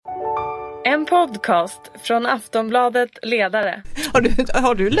En podcast från Aftonbladet Ledare.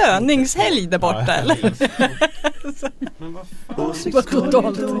 Har du löningshelg där borta eller? Men vad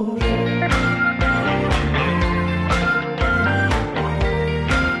fan?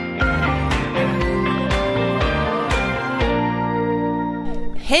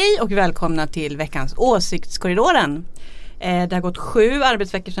 Hej och välkomna till veckans åsiktskorridoren. Det har gått 7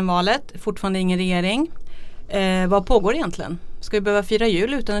 arbetsveckor sedan valet, fortfarande ingen regering. Vad pågår egentligen? Ska vi behöva fira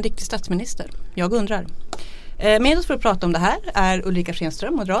jul utan en riktig statsminister? Jag undrar. Med oss för att prata om det här är Ulrika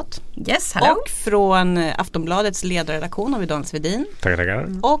Schenström, moderat. Yes, hello. Och från Aftonbladets ledarredaktion har vi Dan Svedin. Tackar.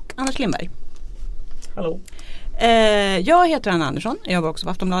 Och Anders Lindberg. Hallå. Jag heter Anna Andersson, jag jobbar också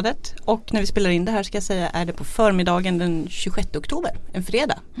på Aftonbladet. Och när vi spelar in det här ska jag säga är det på förmiddagen den 26 oktober, en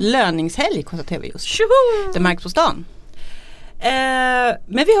fredag. Löningshelg konstaterar vi just. Tjoho! Det märks på stan.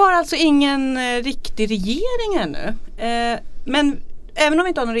 Men vi har alltså ingen riktig regering ännu. Men även om vi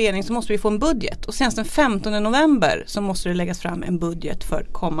inte har någon regering så måste vi få en budget. Och senast den 15 november så måste det läggas fram en budget för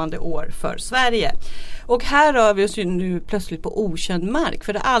kommande år för Sverige. Och här rör vi oss ju nu plötsligt på okänd mark.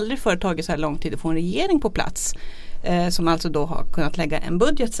 För det har aldrig förut tagit så här lång tid att få en regering på plats. Som alltså då har kunnat lägga en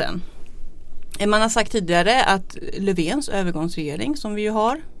budget sen. Man har sagt tidigare att Löfvens övergångsregering som vi ju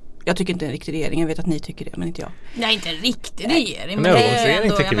har. Jag tycker inte en riktig regering, jag vet att ni tycker det, men inte jag. Nej, inte en riktig regering. En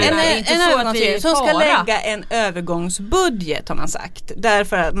övergångsregering tycker vi. En övergångsregering som ska lägga en övergångsbudget har man sagt.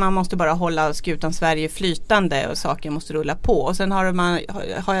 Därför att man måste bara hålla skutan Sverige flytande och saker måste rulla på. Och sen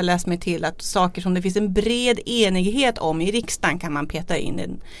har jag läst mig till att saker som det finns en bred enighet om i riksdagen kan man peta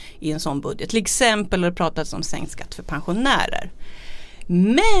in i en sån budget. Till exempel har det pratats om sänkt skatt för pensionärer.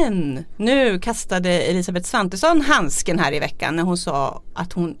 Men nu kastade Elisabeth Svantesson handsken här i veckan när hon sa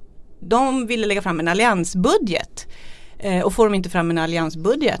att de ville lägga fram en alliansbudget. Och får de inte fram en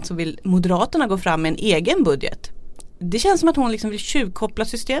alliansbudget så vill Moderaterna gå fram med en egen budget. Det känns som att hon liksom vill tjuvkoppla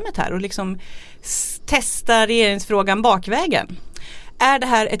systemet här och liksom testa regeringsfrågan bakvägen. Är det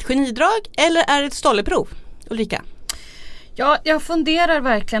här ett genidrag eller är det ett stolleprov? Ulrika? Ja, jag funderar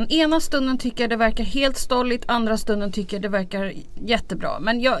verkligen. Ena stunden tycker jag det verkar helt stolligt, andra stunden tycker jag det verkar jättebra.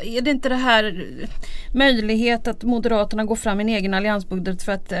 Men är det inte det här möjlighet att Moderaterna går fram en egen alliansbudget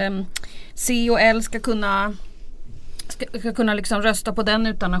för att C och L ska kunna liksom rösta på den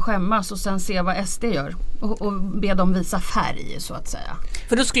utan att skämmas och sen se vad SD gör och be dem visa färg så att säga.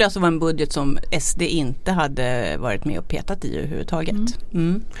 För då skulle alltså vara en budget som SD inte hade varit med och petat i överhuvudtaget.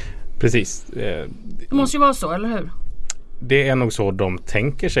 Precis. Det måste ju vara så, eller hur? Det är nog så de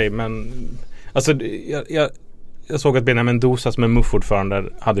tänker sig, men alltså jag såg att Benjamin Dosa som är MUF-ordförande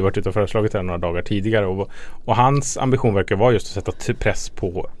hade varit ute och föreslagit det några dagar tidigare och hans ambition verkar vara just att sätta press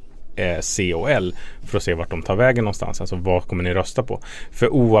på C och L för att se vart de tar vägen någonstans, alltså vad kommer ni rösta på? För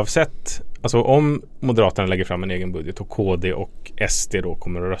oavsett, alltså om Moderaterna lägger fram en egen budget och KD och SD då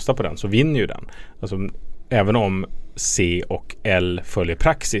kommer att rösta på den så vinner ju den. Alltså även om C och L följer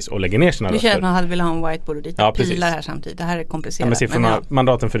praxis och lägger ner sina röster. Du känner att man hade velat ha en whiteboard och lite pilar här samtidigt. Det här är komplicerat. Ja, men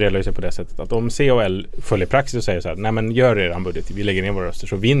mandaten fördelar sig på det sättet att om C och L följer praxis och säger så här, nej men gör er budget, vi lägger ner våra röster,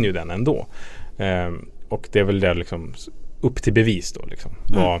 så vinner ju den ändå. Och det är väl där liksom upp till bevis då liksom.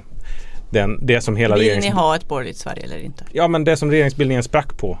 Det som hela vill ni ha ett borgerligt Sverige eller inte? Ja, men det som regeringsbildningen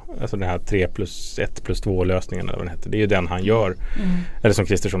sprack på, alltså den här 3+1+2 lösningen eller vad den heter, det är ju den han gör. Eller som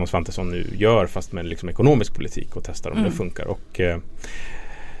Kristersson och Svantesson nu gör, fast med liksom ekonomisk politik och testar om det funkar. Och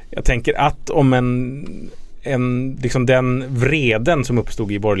jag tänker att om en liksom den vreden som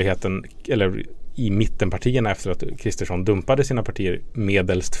uppstod i borgerligheten eller i mittenpartierna efter att Kristersson dumpade sina partier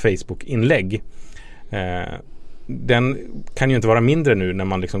medelst Facebook-inlägg, den kan ju inte vara mindre nu när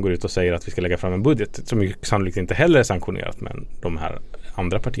man liksom går ut och säger att vi ska lägga fram en budget som ju sannolikt inte heller är sanktionerat med de här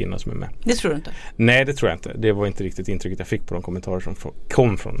andra partierna som är med. Det tror du inte? Nej, det tror jag inte. Det var inte riktigt intrycket jag fick på de kommentarer som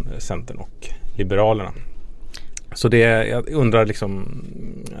kom från Centern och Liberalerna. Så jag undrar liksom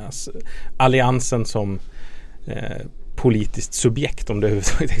alltså, alliansen som politiskt subjekt, om det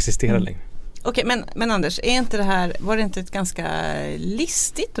överhuvudtaget existerar längre. Okej, men Anders, var det inte ett ganska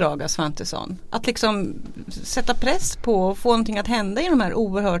listigt drag av Svantesson? Att liksom sätta press på och få någonting att hända i de här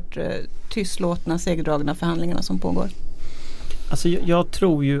oerhört tystlåtna, segdragna förhandlingarna som pågår? Alltså jag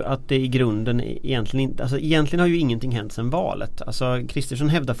tror ju att det i grunden egentligen inte, alltså egentligen har ju ingenting hänt sedan valet. Alltså Kristersson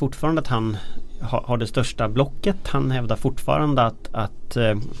hävdar fortfarande att han har det största blocket. Han hävdar fortfarande att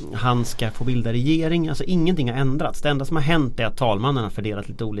han ska få bilda regering. Alltså ingenting har ändrats. Det enda som har hänt är att talmannen har fördelat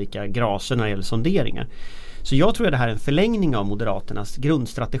lite olika graser när det gäller sonderingar. Så jag tror att det här är en förlängning av Moderaternas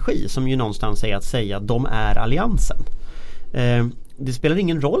grundstrategi som ju någonstans är att säga att de är alliansen. Det spelar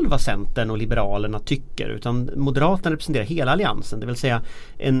ingen roll vad Centern och Liberalerna tycker, utan Moderaterna representerar hela alliansen. Det vill säga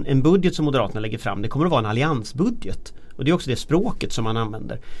en budget som Moderaterna lägger fram, det kommer att vara en alliansbudget. Och det är också det språket som man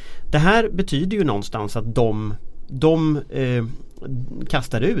använder. Det här betyder ju någonstans att de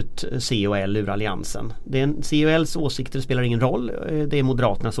kastar ut C och L ur alliansen. C och L:s åsikter spelar ingen roll. Det är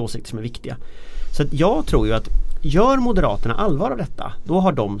Moderaternas åsikter som är viktiga. Så att jag tror ju att gör Moderaterna allvar av detta, då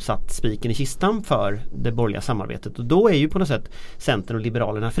har de satt spiken i kistan för det borgerliga samarbetet. Och då är ju på något sätt Centern och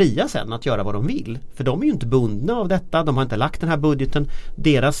Liberalerna fria sen att göra vad de vill. För de är ju inte bundna av detta. De har inte lagt den här budgeten.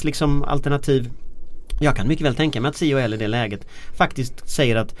 Deras liksom alternativ. Jag kan mycket väl tänka mig att C och L i det läget faktiskt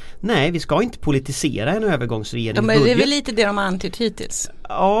säger att nej, vi ska inte politisera en övergångsregeringsbudget. Det är väl lite det de har antytt hittills.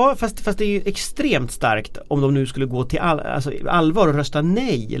 Ja, fast det är ju extremt starkt om de nu skulle gå till allvar och rösta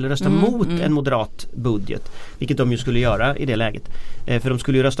nej eller rösta mot en moderat budget. Vilket de ju skulle göra i det läget. För de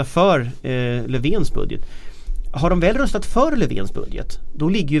skulle ju rösta för Löfvens budget. Har de väl röstat för Löfvens budget, då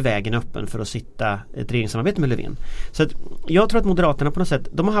ligger ju vägen öppen för att sitta ett regeringssamarbete med Löfven. Så att jag tror att Moderaterna på något sätt,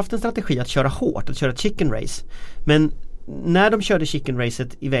 de har haft en strategi att köra hårt, att köra ett chicken race. Men när de körde chicken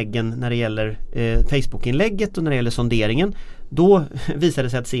racet i väggen när det gäller Facebook-inlägget och när det gäller sonderingen, då visade det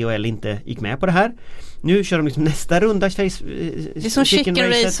sig att C och L inte gick med på det här. Nu kör de liksom nästa runda det är som chicken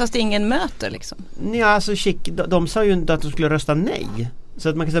race fast ingen möter liksom. Ja, alltså de sa ju inte att de skulle rösta nej. Så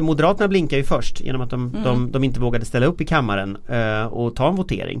att man kan säga att Moderaterna blinkar ju först genom att de inte vågade ställa upp i kammaren och ta en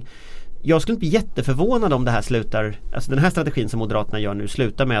votering. Jag skulle inte bli jätteförvånad om det här slutar, alltså den här strategin som Moderaterna gör nu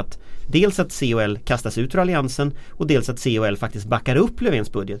slutar med att dels att C och L kastas ut ur alliansen och dels att C och L faktiskt backar upp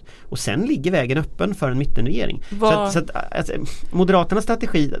Löfvens budget. Och sen ligger vägen öppen för en mittenregering. Så att Moderaternas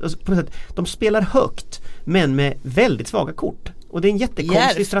strategi, alltså på något sätt, de spelar högt men med väldigt svaga kort. Och det är en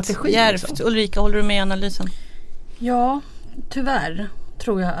jättekonstig strategi. Djärvt. Liksom. Ulrika, håller du med i analysen? Ja, tyvärr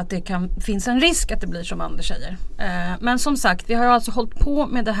tror jag att det finns en risk att det blir som Anders säger. Men som sagt, vi har ju alltså hållit på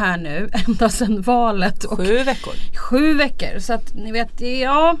med det här nu ända sedan valet. 7 veckor. 7 veckor, så att ni vet,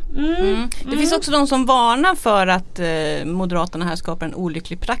 Det finns också de som varnar för att Moderaterna här skapar en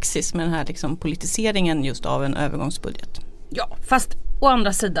olycklig praxis med den här liksom, politiseringen just av en övergångsbudget. Ja, fast å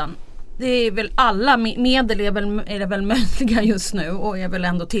andra sidan, det är väl alla medel är det väl möjliga just nu och är väl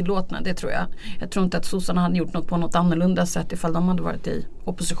ändå tillåtna, det tror jag. Jag tror inte att sossarna hade gjort något på något annorlunda sätt ifall de hade varit i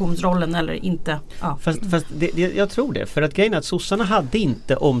oppositionsrollen eller inte. Ja. Fast jag tror det, för att grejen är att sossarna hade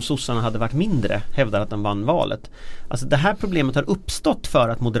inte, om sossarna hade varit mindre, hävdar att de vann valet. Alltså det här problemet har uppstått för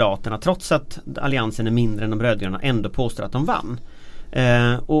att Moderaterna, trots att alliansen är mindre än de rödgröna, ändå påstår att de vann.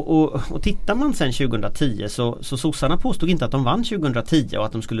 Och tittar man sen 2010 så sossarna påstod inte att de vann 2010 och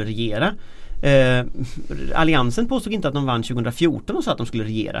att de skulle regera. Alliansen påstod inte att de vann 2014 och sa att de skulle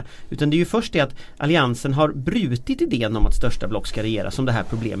regera, utan det är ju först det att alliansen har brutit idén om att största block ska regera som det här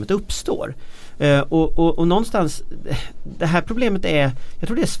problemet uppstår. Och någonstans det här problemet är, jag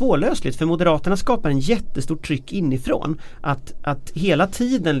tror det är svårlösligt, för Moderaterna skapar en jättestort tryck inifrån att hela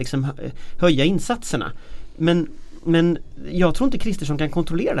tiden liksom höja insatserna. Men jag tror inte Kristersson kan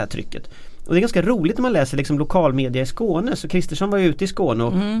kontrollera det här trycket. Och det är ganska roligt när man läser liksom lokalmedia i Skåne. Så Kristersson var ute i Skåne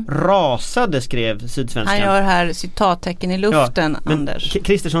och rasade, skrev Sydsvenskan. Han gör här citattecken i luften, ja, Anders.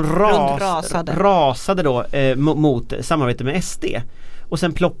 Kristersson rasade då mot samarbete med SD. Och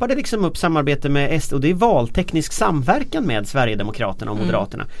sen ploppade liksom upp samarbete med SD, och det är valteknisk samverkan med Sverigedemokraterna och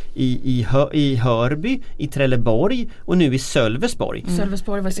Moderaterna i Hörby, i Trelleborg och nu i Sölvesborg.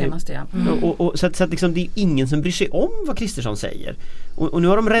 Sölvesborg var senast, ja. Och så att liksom, det är ingen som bryr sig om vad Kristersson säger. Och nu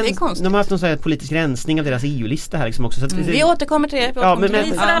har de haft någon sån här politisk rensning av deras EU-lista här liksom också. Så att, vi återkommer till det.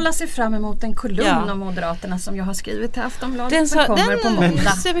 Vi får alla se fram emot en kolumn om Moderaterna som jag har skrivit till Aftonbladet som kommer på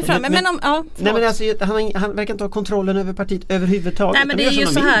måndag. Ser vi fram emot. Han verkar inte ha kontrollen över partiet överhuvudtaget. Nej, men det är ju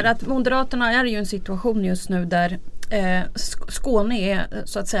så här att Moderaterna är ju en situation just nu där Skåne är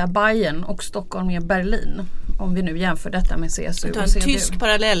så att säga Bayern och Stockholm är Berlin. Om vi nu jämför detta med CSU och CDU. En tysk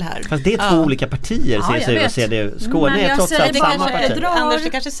parallell här. Fast det är två olika partier, CSU och CDU. Skåne är trots allt samma parti. Anders, det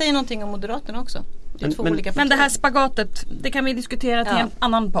kanske säger någonting om Moderaterna också. Det är två olika partier. Men det här spagatet, det kan vi diskutera till en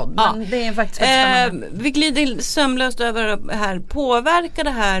annan podd. Men det är faktiskt spännande. Vi glider sömlöst över det här. Påverkar det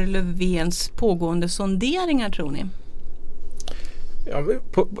här Löfvens pågående sonderingar, tror ni? Ja,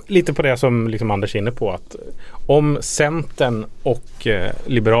 lite på det som liksom Anders är inne på, att om Centern och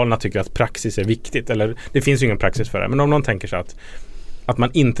Liberalerna tycker att praxis är viktigt, eller det finns ju ingen praxis för det, men om någon tänker sig att man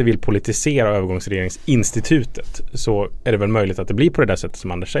inte vill politisera övergångsregeringsinstitutet, så är det väl möjligt att det blir på det där sättet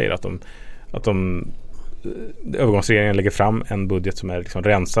som Anders säger, att övergångsregeringen lägger fram en budget som är liksom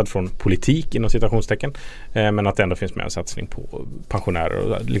rensad från politik inom citationstecken, men att det ändå finns med en satsning på pensionärer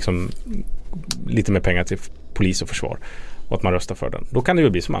och liksom lite mer pengar till polis och försvar, och att man röstar för den. Då kan det ju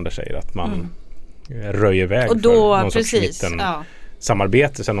bli som Anders säger, att man röjer väg och då, för någon sorts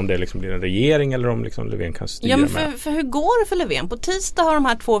samarbete, sen om det liksom blir en regering eller om liksom Löfven kan styra. Ja, men för hur går det för Löfven? På tisdag har de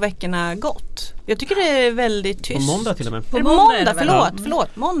här 2 veckorna gått. Jag tycker det är väldigt tyst. På måndag till och med. På måndag,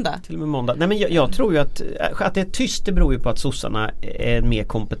 förlåt, måndag. Till och med måndag. Nej, men jag tror ju att det är tyst, det beror ju på att sossarna är en mer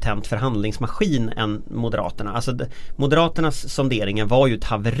kompetent förhandlingsmaskin än Moderaterna. Alltså Moderaternas sonderingar var ju ett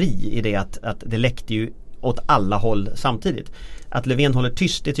haveri i det att det läckte ju åt alla håll samtidigt. Att Löfven håller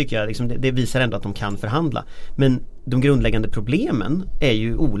tyst, det tycker jag liksom, det visar ändå att de kan förhandla. Men de grundläggande problemen är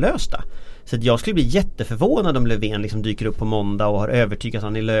ju olösta. Så att jag skulle bli jätteförvånad om Löfven liksom dyker upp på måndag och har övertygat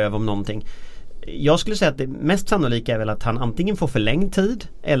Annie Lööf om någonting. Jag skulle säga att det mest sannolika är väl att han antingen får förlängd tid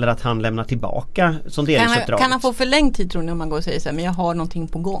eller att han lämnar tillbaka sonderingsuppdraget. Kan han få förlängd tid, tror ni, om man går och säger så här, men jag har någonting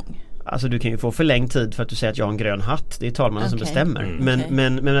på gång? Alltså du kan ju få förlängd tid för att du säger att jag har en grön hatt. Det är talmannen som bestämmer. Mm.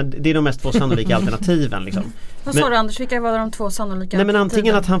 Men det är de mest 2 sannolika alternativen liksom. Vad sa du, Anders? Vilka var de 2 sannolika? Nej, men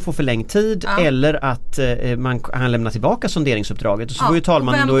antingen att han får förlängd tid eller att han lämnar tillbaka sonderingsuppdraget. Och så får ju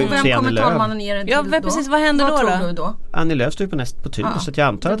talmannen då utse Annie Lööf. Ja, precis, vad händer då? Annie Lööf står ju på tur, så att jag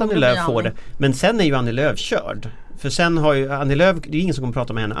antar att Annie Lööf får det. Men sen är ju Annie Lööf körd. För sen har ju Annie Lööf, det är ingen som kommer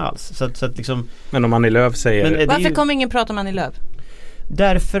prata med henne alls. Så att liksom, men om Annie Lööf säger... Varför kommer ingen prata med Annie Lööf?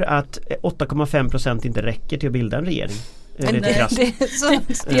 Därför att 8,5% inte räcker till att bilda en regering. Det kan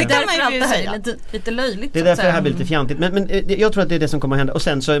man ju säga. Lite löjligt. Det är därför det här blir lite fjantigt. Men jag tror att det är det som kommer att hända. Och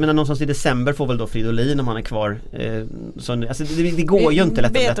sen så, jag menar, någonstans i december får väl då Fridolin, om han är kvar. Alltså det går ju inte lätt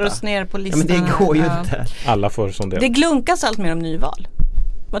att betar oss ner på listan. Ja, men det går ju inte. Alla får sondera. Det glunkas allt mer om nyval.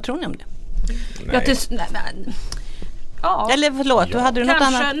 Vad tror ni om det? Ja. Eller förlåt, hade du något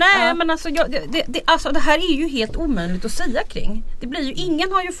annat? Nej, men alltså, det här är ju helt omöjligt att säga kring. Det blir ju,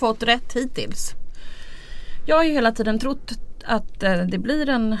 ingen har ju fått rätt hittills. Jag har ju hela tiden trott att det blir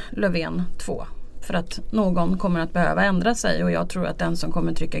en Löfven 2. För att någon kommer att behöva ändra sig. Och jag tror att den som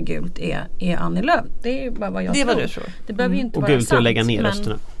kommer trycka gult är Annie Lööf. Det är bara vad jag tror. Vad du tror. Det behöver ju inte och vara gult sant. Och lägga ner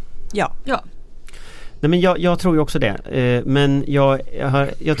rösterna. Ja. Nej, men jag tror ju också det. Men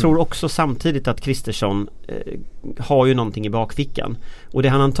jag tror också samtidigt att Kristersson har ju någonting i bakfickan. Och det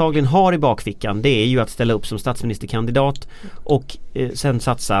han antagligen har i bakfickan, det är ju att ställa upp som statsministerkandidat och sen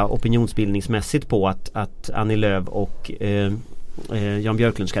satsa opinionsbildningsmässigt på att Annie Lööf och Jan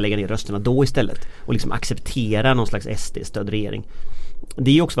Björklund ska lägga ner rösterna då istället. Och liksom acceptera någon slags SD-stöd regering.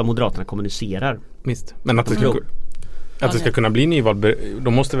 Det är ju också vad Moderaterna kommunicerar. Visst, men att det ska kunna bli nyval,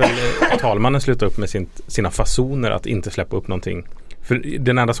 då måste väl talmannen sluta upp med sina fasoner att inte släppa upp någonting. För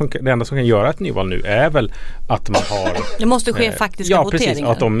det enda som kan göra ett nyval nu är väl att man har... Det måste ske faktiska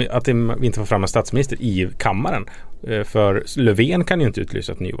voteringar. Precis, att vi inte får fram en statsminister i kammaren. För Löfven kan ju inte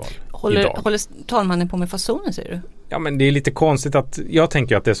utlysa ett nyval idag. Håller talmannen på med fasoner, säger du? Ja, men det är lite konstigt att... Jag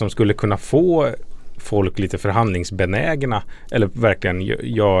tänker att det som skulle kunna få folk lite förhandlingsbenägna eller verkligen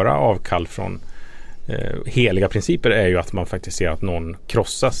göra avkall från heliga principer är ju att man faktiskt ser att någon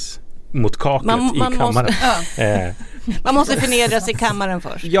krossas mot kaklet i kammaren. Man måste förnedras i kammaren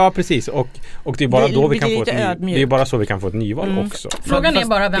först. Ja, precis. Och det är bara då vi kan få det är bara så vi kan få ett nyval också. Frågan är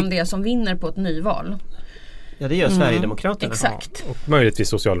bara vem det är som vinner på ett nyval. Ja, det gör Sverigedemokraterna. Exakt. Och möjligtvis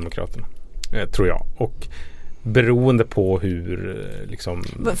Socialdemokraterna, tror jag. Och beroende på hur liksom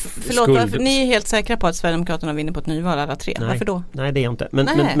Förlåt, ni är helt säkra på att Sverigedemokraterna vinner på ett nyval alla 3? Nej. Varför då? Nej, det är jag inte.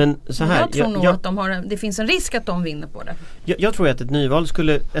 Men så här, jag tror nog att det finns en risk att de vinner på det. Jag tror att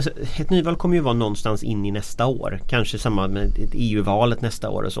ett nyval kommer ju vara någonstans in i nästa år. Kanske samma med ett EU-valet nästa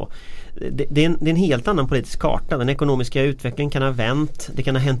år och så. Det är en helt annan politisk karta. Den ekonomiska utvecklingen kan ha vänt. Det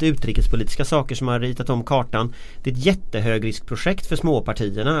kan ha hänt utrikespolitiska saker som har ritat om kartan. Det är ett jättehögriskprojekt för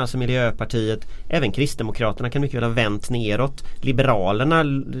småpartierna, alltså Miljöpartiet, även Kristdemokraterna kan mycket väl ha vänt neråt. Liberalerna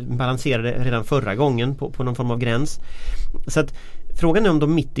balanserade redan förra gången på någon form av gräns. Så att frågan är om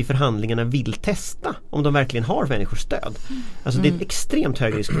de mitt i förhandlingarna vill testa om de verkligen har människors stöd. Alltså det är ett extremt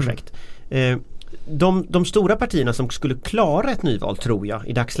högriskprojekt. De stora partierna som skulle klara ett nyval, tror jag,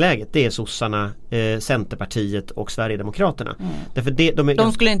 i dagsläget, det är sossarna, Centerpartiet och Sverigedemokraterna. Därför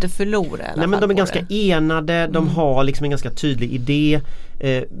de skulle inte förlora. Nej, men de är ganska enade, de har liksom en ganska tydlig idé.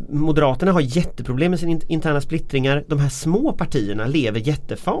 Moderaterna har jätteproblem med sina interna splittringar. De här små partierna lever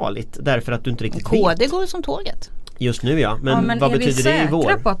jättefarligt därför att du inte riktigt vet. KD går som tåget. Just nu men vad betyder det i vår? Är vi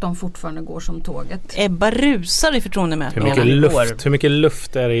säkra på att de fortfarande går som tåget? Ebba rusar i förtroendemätningarna. Hur mycket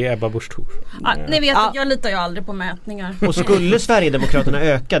luft är det i Ebba Busch Thor? Ni vet att jag litar ju aldrig på mätningar. Och skulle Sverigedemokraterna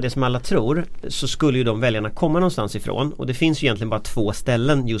öka det som alla tror, så skulle ju de väljarna komma någonstans ifrån. Och det finns ju egentligen bara 2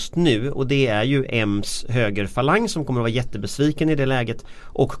 ställen just nu. Och det är ju M's högerfalang som kommer att vara jättebesviken i det läget.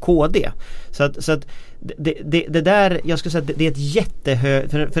 Och KD. Så att det där, jag skulle säga att det är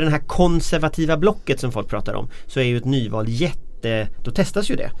ett för den här konservativa blocket som folk pratar om, så är ju ett nyval då testas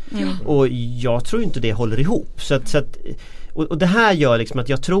ju det. Och jag tror inte det håller ihop. Så att och det här gör liksom att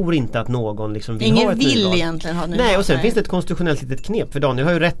jag tror inte att någon liksom vill ha ett nyval. Ingen vill egentligen ha nyval. Nej, och sen finns det ett konstitutionellt litet knep. För Daniel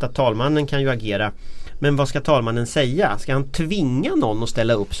har ju rätt att talmannen kan ju agera. Men vad ska talmannen säga? Ska han tvinga någon att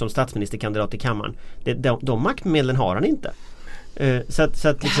ställa upp som statsministerkandidat i kammaren? De maktmedlen har han inte. Så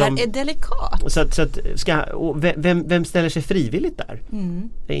att liksom, det här är delikat. Så att vem ställer sig frivilligt där?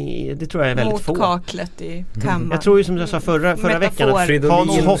 Det tror jag är väldigt få. Mot kaklet i kammaren. Jag tror ju som jag sa förra veckan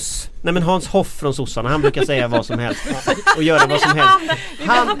att Hans Hoff från sossarna, han brukar säga vad som helst och göra vad som helst.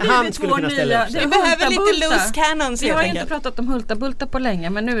 Han skulle kunna ställa upp sig. Vi behöver lite loose cannons. Vi har inte pratat om Hulta-Bulta på länge,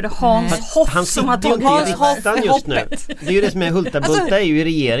 men nu är det Hans Hoff som har tagit Hans Hoff just nu. Det är ju det som är Hulta-Bulta är ju i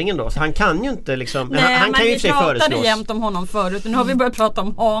regeringen då, så han kan ju inte liksom, han kan ju i och för sig föreslås. Vi pratade jämt om honom förut. Nu har vi börjat prata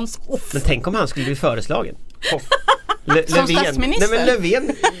om Hans Hoff. Men tänk om han skulle bli föreslagen. Som statsminister. Nej, men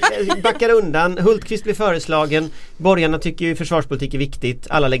Löfven backar undan. Hultqvist blir föreslagen. Borgarna tycker ju försvarspolitik är viktigt.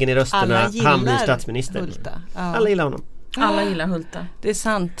 Alla lägger ner rösterna. Han blir statsminister. Hulta. Ja. Alla gillar honom. Alla gillar Hulta. Det är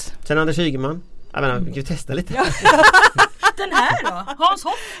sant. Sen Anders Ygeman. Jag menar, vi kan ju testa lite. Den här då? Hans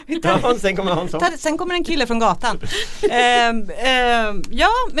Hoff. Sen kommer Hans Hoff. Sen kommer en kille från gatan. Ja,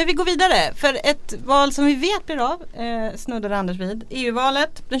 men vi går vidare. För ett val som vi vet blir av, snuddade Anders vid.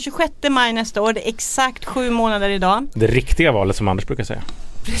 EU-valet den 26 maj nästa år. Det är exakt 7 månader idag. Det riktiga valet som Anders brukar säga.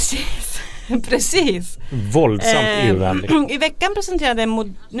 Precis. Våldsamt EU-vänligt. I veckan presenterade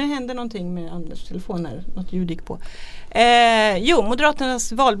nu hände någonting med Anders telefoner. Något ljud gick på.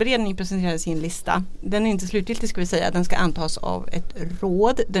 Moderaternas valberedning presenterade sin lista. Den är inte slutgiltig, ska vi säga. Den ska antas av ett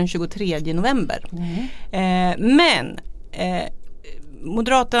råd den 23 november. Men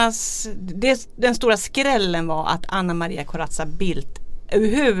Moderaternas den stora skrällen var att Maria Corazza Bildt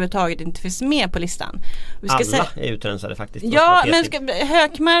överhuvudtaget inte finns med på listan. Vi ska alla är utrensade faktiskt. Ja, men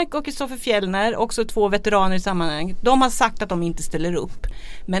Hökmark och Kristoffer Fjellner, också 2 veteraner i sammanhang, de har sagt att de inte ställer upp.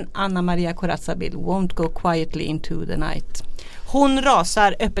 Men Maria Corazza Bildt won't go quietly into the night. Hon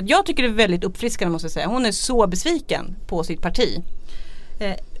rasar öppet. Jag tycker det är väldigt uppfriskande, måste jag säga. Hon är så besviken på sitt parti.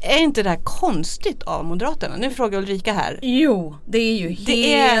 Är inte det här konstigt av Moderaterna? Nu frågar Ulrika här. Jo, det är ju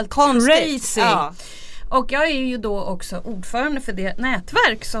helt crazy. Ja. Och jag är ju då också ordförande för det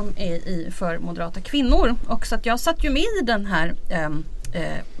nätverk som är för moderata kvinnor. Och så att jag satt ju med i den här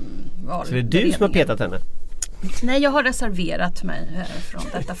Så det är du som har petat henne? Nej, jag har reserverat mig från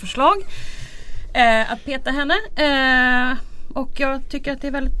detta förslag. Att peta henne. Och jag tycker att det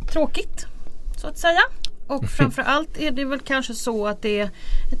är väldigt tråkigt, så att säga. Och framförallt är det väl kanske så att det är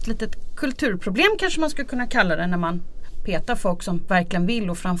ett litet kulturproblem, kanske man skulle kunna kalla det, när man petar folk som verkligen vill,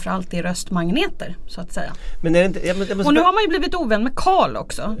 och framförallt är röstmagneter, så att säga. Men är det inte, och nu har man ju blivit ovän med Karl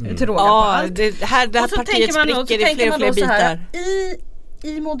också, till råga på allt. Det här partiet spricker i fler och fler bitar.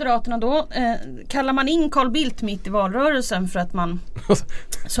 I Moderaterna då kallar man in Carl Bildt mitt i valrörelsen för att man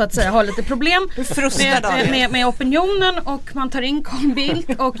så att säga har lite problem med opinionen, och man tar in Carl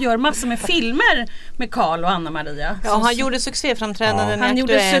Bildt och gör massor med filmer med Carl och Anna-Maria. Ja, han gjorde succéframträdanden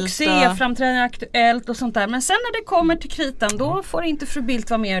Aktuellt och sånt där. Men sen när det kommer till kritan, då får inte fru Bildt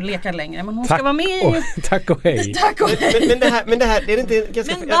vara med och leka längre. Men hon ska vara med i... Tack och hej. Men det här är det inte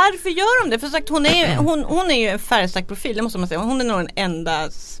ganska... Men varför gör de det? För sagt, hon är ju en färgstark profil, det måste man säga. Hon är nog den enda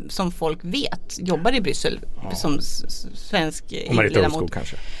som folk vet jobbar i Bryssel som svensk ledamot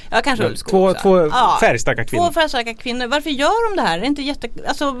kanske. Ja, kanske Ulfskog. Två färgstarka kvinnor. 2 färgstarka kvinnor. Varför gör de det här? Det är inte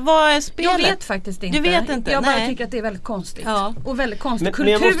vad är spelet? Jag vet faktiskt inte. Du vet inte? Jag bara tycker att det är väldigt konstigt. Ja. Och väldigt konstigt.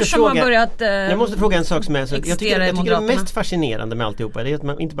 Men kultur som har börjat jag måste fråga en sak som är så, jag tycker det mest fascinerande med alltihopa, det är att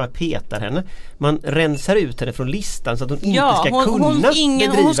man inte bara petar henne, man rensar ut henne från listan så att hon inte ska kunna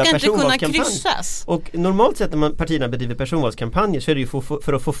bedriva hon ska inte kunna personvalskampanj. kryssas. Och normalt sett när partierna bedriver personvalskampanjer så är det ju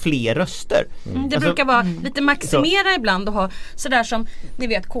för att få fler röster. Det brukar vara lite maximera ibland och ha sådär som ni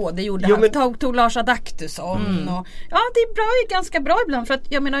vet KD gjorde. Tog Lars Adaktusson och det är ganska bra ibland, för att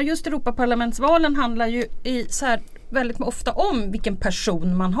jag menar just Europaparlamentsvalen handlar ju så här väldigt ofta om vilken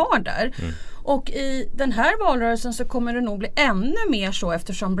person man har där. Och i den här valrörelsen så kommer det nog bli ännu mer så,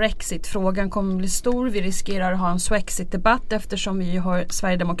 eftersom Brexit-frågan kommer bli stor. Vi riskerar att ha en Swexit-debatt eftersom vi har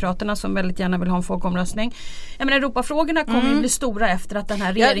Sverigedemokraterna som väldigt gärna vill ha en folkomröstning. Jag menar, Europafrågorna kommer ju bli stora efter att den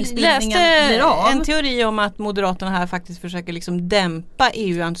här regeringsbildningen blir av. En teori om att Moderaterna här faktiskt försöker liksom dämpa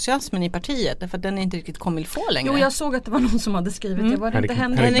EU-entusiasmen i partiet, därför att den är inte riktigt kommer få längre. Jo, jag såg att det var någon som hade skrivit det. Var det inte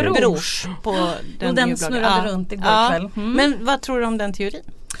Henrik Brors på den snurrade runt igår kväll. Men vad tror du om den teorin?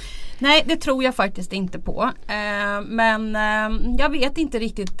 Nej, det tror jag faktiskt inte på. Men jag vet inte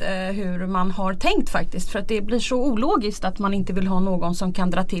riktigt hur man har tänkt faktiskt. För att det blir så ologiskt att man inte vill ha någon som kan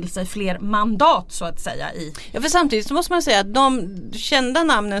dra till sig fler mandat så att säga. Ja, för samtidigt så måste man säga att de kända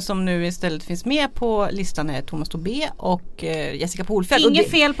namnen som nu istället finns med på listan är Thomas Tobé och Jessica Polfeld.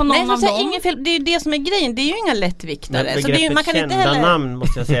 Inget fel på någon av dem. Inget fel, det är ju det som är grejen. Det är ju inga lättviktare. Men så det är, man kan inte heller... namn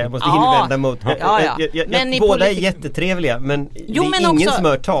måste jag säga. Jag måste invända mot. Men båda är jättetrevliga men det är ingen som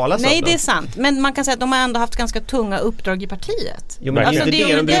hör talas om dem. Nej, det är sant. Men man kan säga att de har ändå haft ganska tunga uppdrag i partiet. Jo, men alltså, det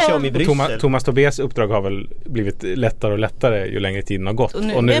är de bryr sig om i Bryssel. Thomas Tobés uppdrag har väl blivit lättare och lättare ju längre tiden har gått.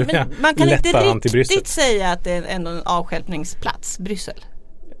 Och nu man kan inte riktigt säga att det är ändå en avstjälpningsplats, Bryssel.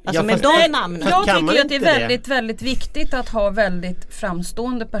 Alltså med de namnen. Jag tycker att det är väldigt, väldigt viktigt att ha väldigt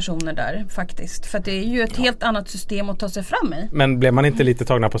framstående personer där faktiskt. För det är ju ett helt annat system att ta sig fram i. Men blev man inte lite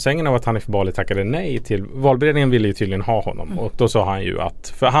tagna på sängen av att Hanif Bali tackade nej till... Valberedningen ville ju tydligen ha honom. Och då sa han ju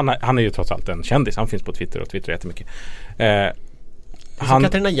att... För han är ju trots allt en kändis. Han finns på Twitter och twittrar jättemycket.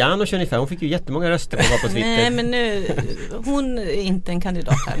 Katarina Janouch ungefär, hon fick ju jättemånga röster och var på Twitter. Nej, men nu, hon är inte en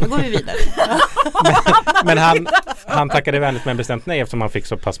kandidat här. Nu går vi vidare. men han tackade vänligt men bestämt nej eftersom han fick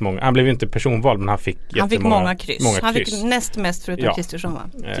så pass många. Han blev ju inte personvald men han fick många kryss. Han fick näst mest förutom Kristersson, va?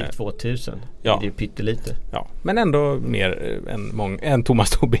 Typ 2000. Ja. Det är ju pyttelite. Ja, men ändå mer än Thomas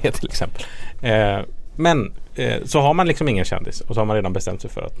Tobé till exempel. Men så har man liksom ingen kändis och så har man redan bestämt sig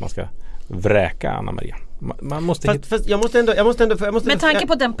för att man ska vräka Anna Maria. Man måste fast jag måste ändå med tanke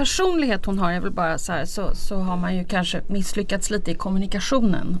på den personlighet hon har, jag vill bara så här, så har man ju kanske misslyckats lite i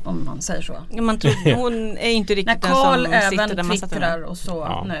kommunikationen om man säger så. Ja, man tror hon är inte riktigt den som sitter där man twittrar och så.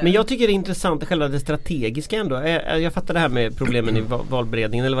 Ja. Men jag tycker det är intressant själva det strategiska ändå. Jag fattar det här med problemen i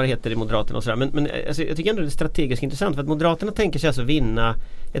valberedningen eller vad det heter i Moderaterna och sådär. Men alltså, jag tycker ändå det är strategiskt intressant för att Moderaterna tänker sig alltså vinna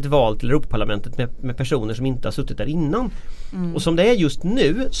ett val till Europaparlamentet med personer som inte har suttit där innan. Och som det är just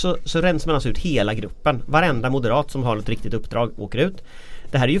nu så rensar man alltså ut hela gruppen. Varenda moderat som har ett riktigt uppdrag åker ut.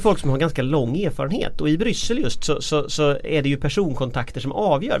 Det här är ju folk som har ganska lång erfarenhet och i Bryssel just så är det ju personkontakter som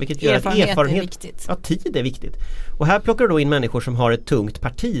avgör, vilket gör att erfarenhet är viktigt. Ja, tid är viktigt. Och här plockar du då in människor som har ett tungt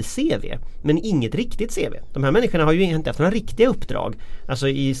parti-CV men inget riktigt CV. De här människorna har ju inte haft några riktiga uppdrag, alltså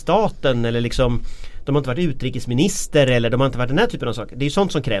i staten eller liksom de har inte varit utrikesminister eller de har inte varit den här typen av saker. Det är ju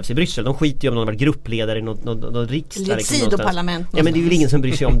sånt som krävs i Bryssel. De skiter ju om de har varit gruppledare i någon riksdag. Ett sidoparlament. Ja, men det är ju ingen som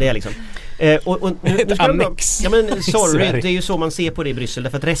bryr sig om det liksom. Och nu ska annex. ja, men sorry, det är ju så man ser på det i Bryssel.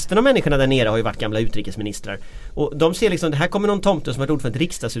 Därför att resten av människorna där nere har ju varit gamla utrikesministrar. Och de ser liksom, det här kommer någon tomte som har varit ordförande för ett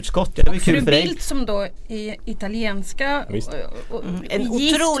riksdagsutskott. Ja, det var kul för dig. Bildt som då är italienska en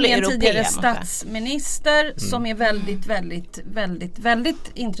gift otrolig med en tidigare europé, statsminister som är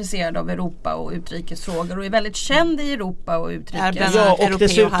väldigt intresserad av Europa och utrikesfrågor och är väldigt känd i Europa och utrikes. Ja, och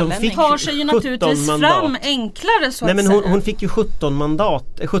dessutom tar sig ju naturligtvis fram enklare så att men säga. Hon fick ju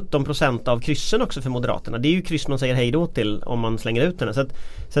 17% av kryssen också för Moderaterna. Det är ju kryss man säger hej då till om man slänger ut henne. Så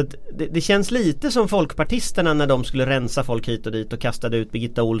att det känns lite som folkpartisterna när de skulle rensa folk hit och dit och kastade ut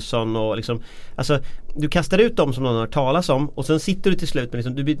Birgitta Olsson och liksom, alltså du kastar ut dem som någon har talas om och sen sitter du till slut med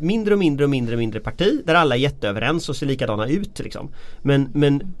liksom, du blir ett mindre parti där alla är jätteöverens och ser likadana ut liksom.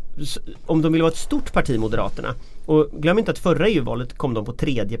 Men om de vill vara ett stort parti, Moderaterna, och glöm inte att förra EU-valet kom de på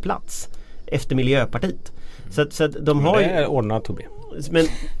 3:e plats efter Miljöpartiet. Så att de har ju... Det är ordnat, Tobbe. Men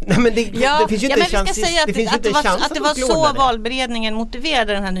det finns ju inte chans att det var så valberedningen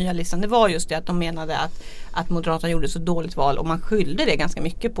motiverade den här nya listan. Det var just det att de menade att Moderaterna gjorde så dåligt val och man skyllde det ganska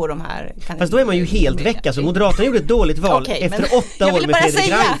mycket på de här. Fast då är man ju helt väck. Alltså Moderaterna gjorde ett dåligt val efter 8 år med Fredrik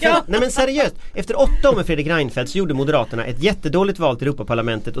Reinfeldt. Ja. Nej men seriöst, efter 8 år med Fredrik Reinfeldt så gjorde Moderaterna ett jättedåligt val till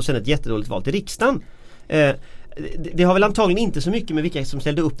Europaparlamentet och sen ett jättedåligt val till riksdagen. Det har väl antagligen inte så mycket med vilka som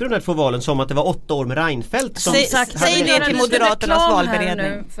ställde upp i de här 2 valen som att det var 8 år med Reinfeldt som säg det till Moderaternas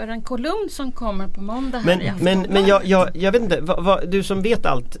valberedning för en kolumn som kommer på måndag men jag vet inte du som vet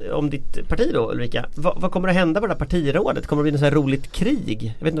allt om ditt parti då, Ulrika, vad kommer att hända på det här partirådet? Kommer det bli något så här roligt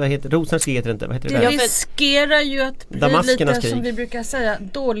krig? Jag vet inte vad det heter, Rosnarskrig heter det inte, vad heter det? Det riskerar ju att bli lite som vi brukar säga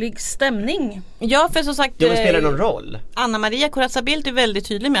dålig stämning. Ja, för som sagt spelar någon roll. Anna Maria Corazza Bildt är väldigt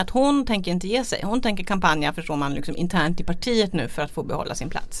tydlig med att hon tänker inte ge sig. Hon tänker kampanja förstår man liksom internt i partiet nu för att få behålla sin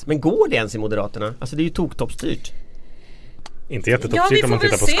plats. Men går det ens i Moderaterna? Alltså det är ju toktoppstyrt. Inte jättetoppstyrt om man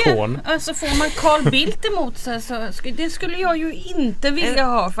tittar på Skåne. Alltså får man Carl Bildt emot sig så det skulle jag ju inte vilja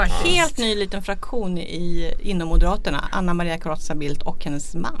ha faktiskt. Helt ny liten fraktion inom Moderaterna. Anna Maria Corazza Bildt och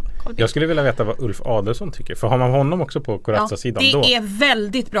hennes man. Jag skulle vilja veta vad Ulf Adelsohn tycker. För har man honom också på Corazza-sidan då? Det är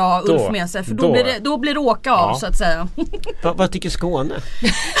väldigt bra Ulf med sig. För då blir det åka av så att säga. Vad tycker Skåne?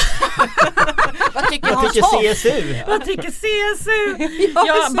 Vad tycker CSU? Vad tycker CSU?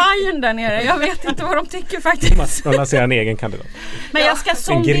 Ja, Bayern där nere. Jag vet inte vad de tycker faktiskt. De lanserar en egen kandidat. Men jag ska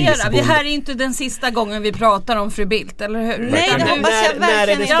sondera. Det här är inte den sista gången vi pratar om fru Bildt, eller hur? Nej, det hoppas jag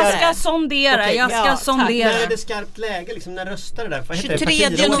verkligen. Jag ska sondera. Okej, jag ska sondera. När är det skarpt läge? Liksom, när röstar det där? 23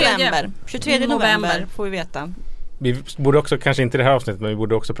 november. 23 november får vi veta. Vi borde också, kanske inte i det här avsnittet, men vi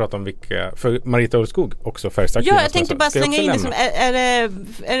borde också prata om vilka, för Marita Ulvskog också färgstark. Ja, jag tänkte bara slänga in det som,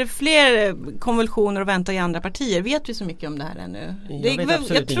 är det fler konvulsioner att vänta i andra partier? Vet vi så mycket om det här ännu?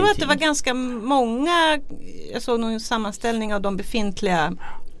 Jag tror att det var ganska många, jag såg någon sammanställning av de befintliga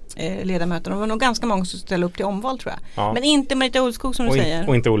ledamöterna. Det var nog ganska många som ställde upp till omval, tror jag. Ja. Men inte Marita Ulvskog som du säger.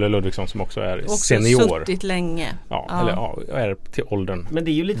 Och inte Olle Ludvigsson som också är senior. Också suttit länge. Eller är till åldern. Men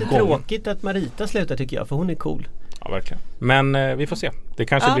det är ju lite tråkigt att Marita slutar, tycker jag, för hon är cool. Ja, verkligen. Men vi får se. Det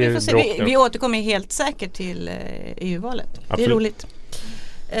kanske blir bråk. Vi återkommer helt säkert till EU-valet. Absolut. Det är roligt.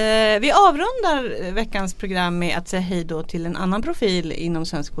 Vi avrundar veckans program med att säga hej då till en annan profil inom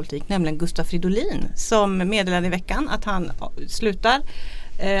svensk politik, nämligen Gustav Fridolin, som meddelade i veckan att han slutar.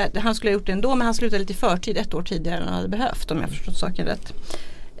 Han skulle ha gjort det ändå, men han slutade lite i förtid, 1 år tidigare än han hade behövt, om jag förstått saken rätt.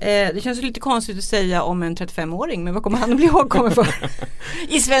 Det känns lite konstigt att säga om en 35-åring, men vad kommer han att bli ihågkommen för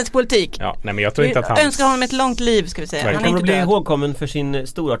i svensk politik? Ja, nej, men jag tror inte att han önskar honom ett långt liv, ska vi säga. Han kommer att bli ihågkommen för sin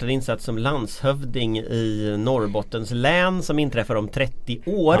storartade insats som landshövding i Norrbottens län som inträffar om 30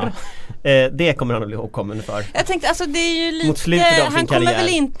 år. Ja. Det kommer han att bli ihågkommen för. Jag tänkte, alltså det är ju lite, han kommer väl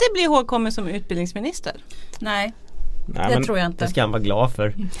inte bli ihågkommen som utbildningsminister? Nej, det tror jag inte. Det ska han vara glad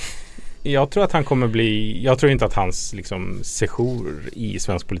för. Jag tror att han kommer bli, jag tror inte att hans liksom sejour i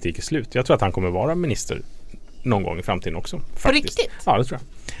svensk politik är slut. Jag tror att han kommer vara minister någon gång i framtiden också. Faktiskt. På riktigt? Ja, det tror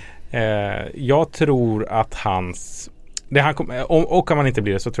jag. Jag tror att och om han inte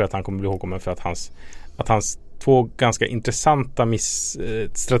blir det, så tror jag att han kommer bli ihågkommen för att hans 2 ganska intressanta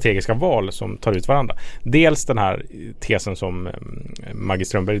strategiska val som tar ut varandra. Dels den här tesen som Maggie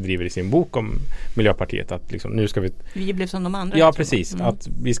Strömberg driver i sin bok om Miljöpartiet, att liksom, nu ska vi blir som de andra. Ja, precis. Att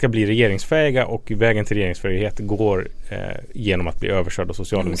vi ska bli regeringsfähiga, och vägen till regeringsfähighet går genom att bli överkörd av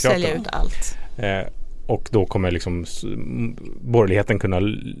Socialdemokraterna. Sälja ut allt. Och då kommer liksom borgerligheten kunna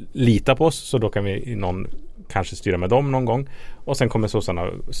lita på oss, så då kan vi kanske styra med dem någon gång, och sen kommer sossarna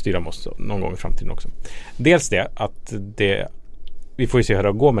styra med oss någon gång i framtiden också. Dels det att vi får ju se hur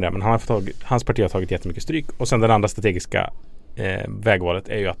det går med det, men hans parti har tagit jättemycket stryk, och sen den andra strategiska vägvalet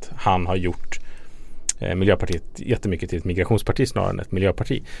är ju att han har gjort Miljöpartiet jättemycket till ett migrationsparti snarare än ett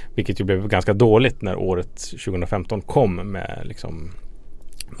miljöparti, vilket ju blev ganska dåligt när året 2015 kom med liksom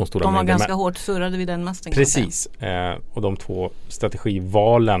de var ganska hårt surrade vid den masten. Precis. Och de 2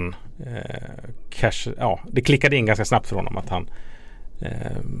 strategivalen det klickade in ganska snabbt för honom att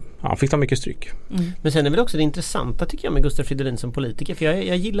han fick ta mycket stryk. Men sen är väl också det intressanta, tycker jag, med Gustav Fridolin som politiker, för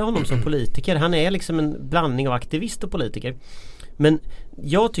jag gillar honom som politiker. Han är liksom en blandning av aktivist och politiker. Men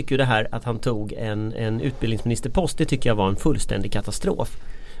jag tycker det här att han tog en utbildningsministerpost, det tycker jag var en fullständig katastrof.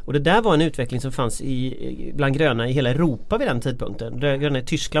 Och det där var en utveckling som fanns bland gröna i hela Europa vid den tidpunkten. Gröna i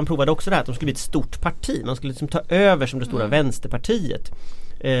Tyskland provade också det här, att de skulle bli ett stort parti. Man skulle liksom ta över som det stora vänsterpartiet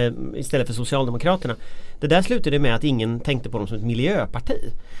istället för Socialdemokraterna. Det där slutade med att ingen tänkte på dem som ett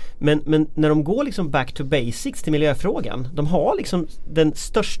miljöparti. Men när de går liksom back to basics till miljöfrågan, de har liksom den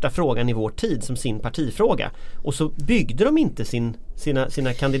största frågan i vår tid som sin partifråga, och så byggde de inte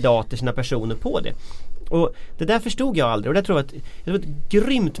sina kandidater, sina personer på det. Och det där förstod jag aldrig, och det tror jag att det var ett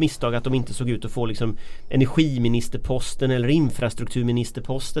grymt misstag att de inte såg ut att få liksom energiministerposten eller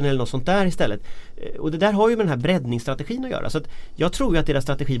infrastrukturministerposten eller något sånt där istället. Och det där har ju med den här breddningsstrategin att göra, så att jag tror ju att deras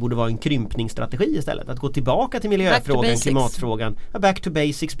strategi borde vara en krympningsstrategi istället, att gå tillbaka till miljöfrågan, klimatfrågan, back to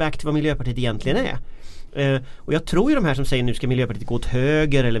basics, back till vad Miljöpartiet egentligen är. Och jag tror ju de här som säger nu ska Miljöpartiet gå åt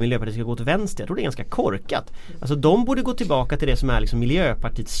höger eller Miljöpartiet ska gå åt vänster, jag tror det är ganska korkat. Alltså de borde gå tillbaka till det som är liksom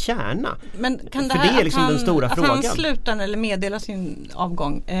Miljöpartiets kärna. Men kan det för här, det är liksom den stora att frågan. Han slutar eller meddelar sin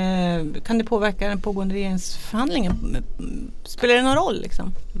avgång, kan det påverka den pågående regeringsförhandlingen? Spelar det någon roll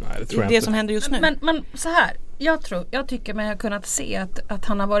liksom? Nej, det tror jag det inte. som händer just nu? Men så här, jag tycker mig ha kunnat se att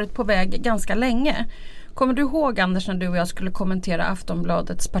han har varit på väg ganska länge. Kommer du ihåg, Anders, när du och jag skulle kommentera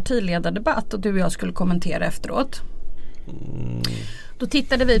Aftonbladets partiledardebatt och du och jag skulle kommentera efteråt? Då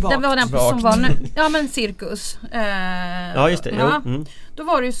tittade vi, det var den som var nu, ja men cirkus. Ja just det. Ja. Då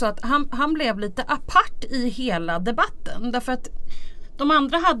var det ju så att han blev lite apart i hela debatten, därför att de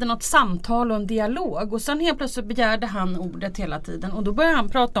andra hade något samtal och en dialog, och sen helt plötsligt begärde han ordet hela tiden, och då började han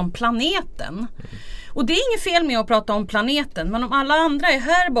prata om planeten. Och det är inget fel med att prata om planeten, men om alla andra är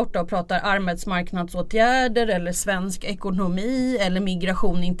här borta och pratar arbetsmarknadsåtgärder eller svensk ekonomi eller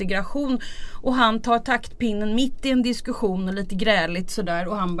migration, integration, och han tar taktpinnen mitt i en diskussion och lite gräligt sådär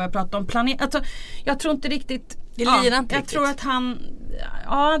och han börjar prata om planet. Alltså, jag tror inte riktigt. Jag tror att han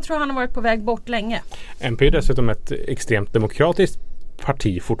har varit på väg bort länge. MP är dessutom ett extremt demokratiskt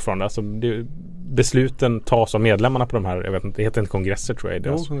parti fortfarande. Alltså besluten tas av medlemmarna på de här, jag vet inte, det heter inte kongresser tror jag.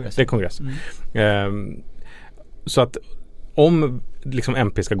 Det är kongress. Så att om liksom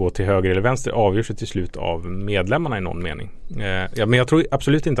MP ska gå till höger eller vänster avgörs det till slut av medlemmarna i någon mening. Men jag tror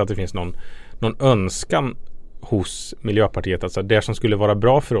absolut inte att det finns någon önskan hos Miljöpartiet. Alltså det som skulle vara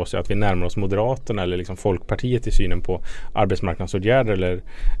bra för oss är att vi närmar oss Moderaterna eller liksom Folkpartiet i synen på arbetsmarknadsåtgärder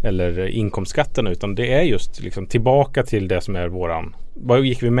eller inkomstskatterna, utan det är just liksom tillbaka till det som är vad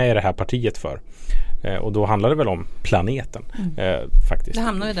gick vi med i det här partiet för? Och då handlar det väl om planeten faktiskt. Det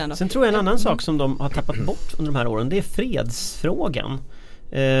hamnar i den då. Sen tror jag en annan sak som de har tappat bort under de här åren, det är fredsfrågan.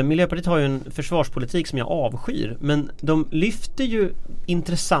 Miljöpartiet har ju en försvarspolitik som jag avskyr, men de lyfter ju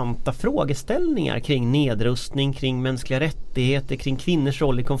intressanta frågeställningar kring nedrustning, kring mänskliga rättigheter, kring kvinnors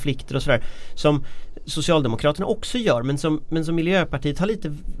roll i konflikter och sådär, som Socialdemokraterna också gör, men som Miljöpartiet har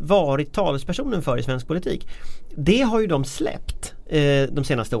lite varit talespersonen för i svensk politik. Det har ju de släppt de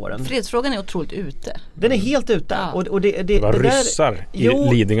senaste åren. Fredsfrågan är otroligt ute. Den är helt ute. Ja. Och det var ryssar i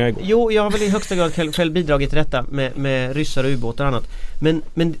Lidingö igår. Jo, jag har väl i högsta grad själv bidragit till detta med ryssar och ubåtar och annat.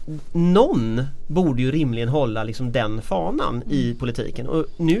 Men någon borde ju rimligen hålla liksom den fanan i politiken. Och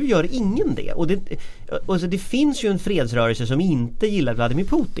nu gör ingen det. Och det finns ju en fredsrörelse som inte gillar Vladimir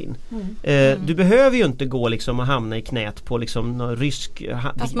Putin. Du behöver ju inte gå liksom och hamna i knät på liksom någon rysk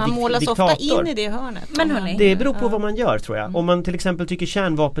fast man målas diktator. Ofta in i det hörnet. Men hörni, det beror på vad man gör, tror jag. Om man till exempel tycker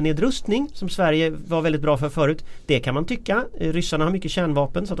kärnvapennedrustning, som Sverige var väldigt bra för förut, det kan man tycka. Ryssarna har mycket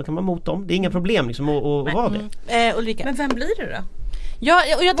kärnvapen, så då kan man mot dem. Det är inga problem liksom att vara det. Ulrika. Men vem blir det då? Ja,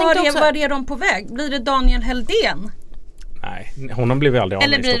 och jag tänkte också, var är de på väg? Blir det Daniel Heldén? Nej, honom blir vi aldrig av med.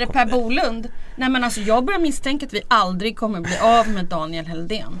 Eller blir det Per Bolund? Nej, men alltså jag börjar misstänka att vi aldrig kommer bli av med Daniel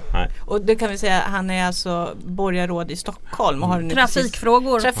Heldén. Nej. Och det kan vi säga, han är alltså borgarråd i Stockholm och har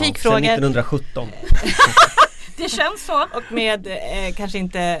trafikfrågor. Sedan 1917. Det känns så. Och med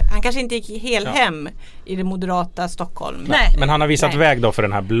han kanske inte gick hem i det moderata Stockholm. Nej. Men han har visat väg då för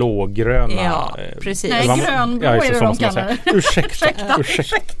den här blågröna. Ja, precis. Nej, grönblå är det de kallar det.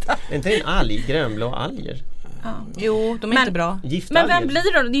 Ursäkta. Är inte en alg grönblå alger? Ja. Jo, de är inte bra. Men vem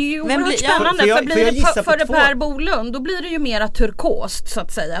blir det? Det är ju oerhört spännande. För blir det för Per Bolund, då blir det ju mera turkost så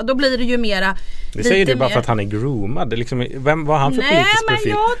att säga. Då blir det ju mera. Det säger du bara för att han är groomad. Liksom, var han för politisk profil? Nej, men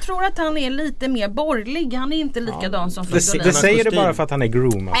jag tror att han är lite mer borgerlig. Han är inte likadan som Fridolin. Det säger du bara för att han är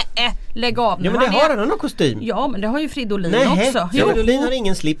groomad. Lägg av nu. Ja, men det har han kostym. Ja, men det har ju Fridolin också. Fridolin har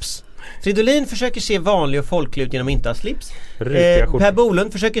ingen slips. Fridolin försöker se vanlig och folklig ut genom att inte ha slips. Per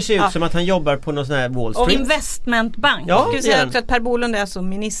Bolund försöker se ut som att han jobbar på någon sån här Wall Street. Och investmentbank. Ja, jag säga också att Per Bolund är alltså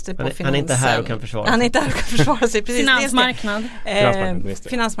minister på finansen. Han är inte här och kan försvara sig. Han är inte här och kan försvara sig. Precis. Finansmarknad.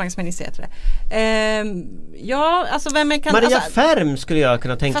 Finansmarknadsminister heter det. Ja, alltså vem är Maria Färm skulle jag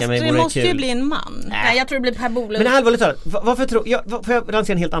kunna tänka mig vore kul. Fast det måste ju bli en man. Nej, jag tror det blir Per Bolund. Men allvarligt talat, får jag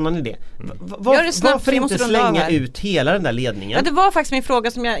lansera en helt annan idé? Varför inte slänga ut hela den där ledningen? Ja, det var faktiskt min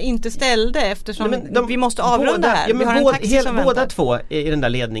fråga som jag inte ställde eftersom vi måste avrunda här. Ja, men båda två i den där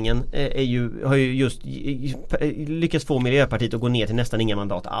ledningen har ju just lyckats få Miljöpartiet att gå ner till nästan inga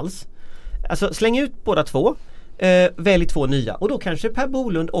mandat alls. Alltså släng ut båda två. Välj två nya. Och då kanske Per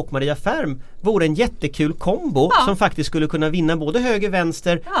Bolund och Maria Färm vore en jättekul kombo som faktiskt skulle kunna vinna både höger,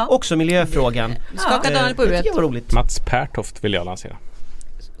 vänster också miljöfrågan. Skaka Daniel på huvudet. Det var roligt. Mats Pertoft vill jag lansera.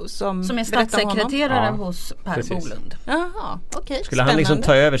 Som är statssekreterare hos Per Bolund. Jaha, okej. Skulle han liksom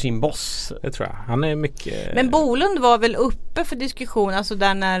ta över sin boss? Det tror jag. Han är mycket. Men Bolund var väl uppe för diskussion, alltså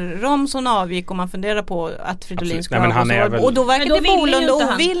där när Romson avgick och man funderar på att Fridolin skulle och då verkade Bolund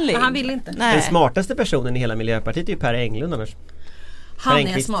ovillig. Han vill inte. Nej. Den smartaste personen i hela Miljöpartiet är ju Per Englund annars. Han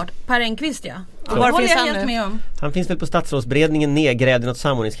är smart. Per Enquist, ja. Var finns han helt med om. Han finns väl på statsrådsberedningen nedgrävd i något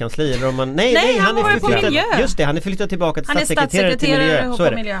samordningskansli eller om man nej han är flyttad. Just det, han är flyttad tillbaka till statssekreterare till miljö. Så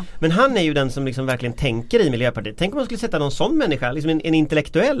är det. Men han är ju den som liksom verkligen tänker i Miljöpartiet. Tänk om man skulle sätta någon sån människa, liksom en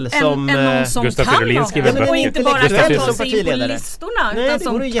intellektuell som någon som Gustav Fridolin skriver böcker. Och inte bara som partiledare. På listorna, nej, utan det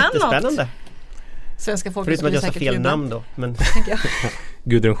som vore jättespännande. Svenska folket förutom att jag sa fel namn då. Men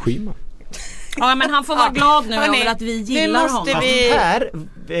Gudrun Schyman. Ja, men han får vara glad nu över att vi gillar honom. Det här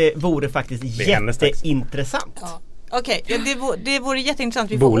vore faktiskt jätteintressant. Ja. Okej, det vore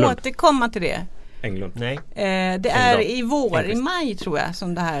jätteintressant. Vi får återkomma till det. Englund? Nej. Det är i vår, i maj tror jag,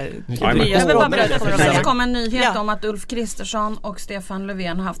 som det här Jag vill bara berätta att det kom en nyhet om att Ulf Kristersson och Stefan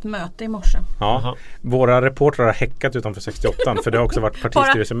Löfven har haft möte i morse. Ja, våra reportrar har häckat utanför 68 för det har också varit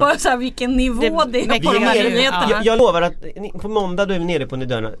partistyrelse. Bara så här, vilken nivå det är på de här nyheterna. Jag lovar att på måndag då är vi nere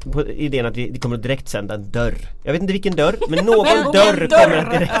på idén att vi kommer att direkt sända en dörr. Jag vet inte vilken dörr, men någon dörr kommer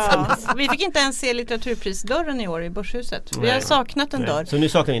att direkt sändas. Vi fick inte ens se litteraturprisdörren i år i Börshuset. Vi har saknat en dörr. Så nu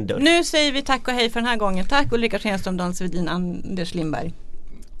saknar vi en dörr. Nu säger vi tack och hej för den här gången. Tack Ulrika Schenström, Dan Svedin, Anders Lindberg.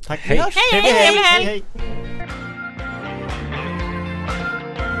 Tack. Hej. Hej.